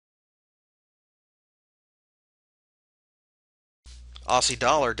Aussie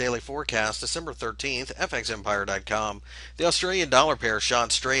dollar daily forecast December 13th, fxempire.com. The Australian dollar pair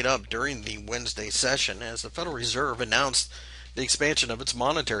shot straight up during the Wednesday session as the Federal Reserve announced the expansion of its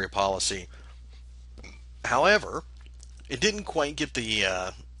monetary policy. However, it didn't quite get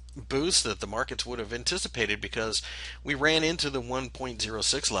the boost that the markets would have anticipated because we ran into the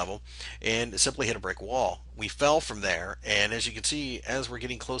 1.06 level and simply hit a brick wall. We fell from there, and as you can see, as we're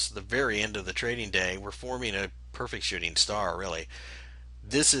getting close to the very end of the trading day, we're forming a perfect shooting star, really.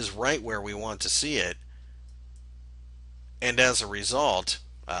 This is right where we want to see it, and as a result,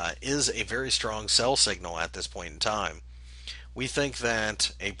 is a very strong sell signal at this point in time. We think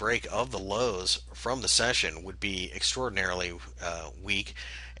that a break of the lows from the session would be extraordinarily weak.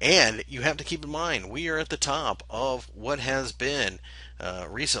 And you have to keep in mind, we are at the top of what has been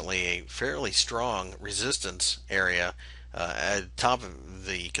recently a fairly strong resistance area, at the top of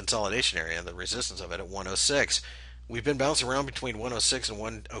the consolidation area, the resistance of it at 106. We've been bouncing around between 106 and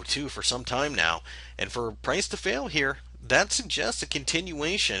 102 for some time now, and for price to fail here, that suggests a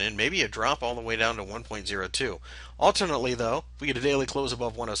continuation and maybe a drop all the way down to 1.02. Alternately, though, if we get a daily close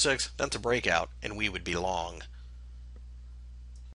above 106, that's a breakout, and we would be long.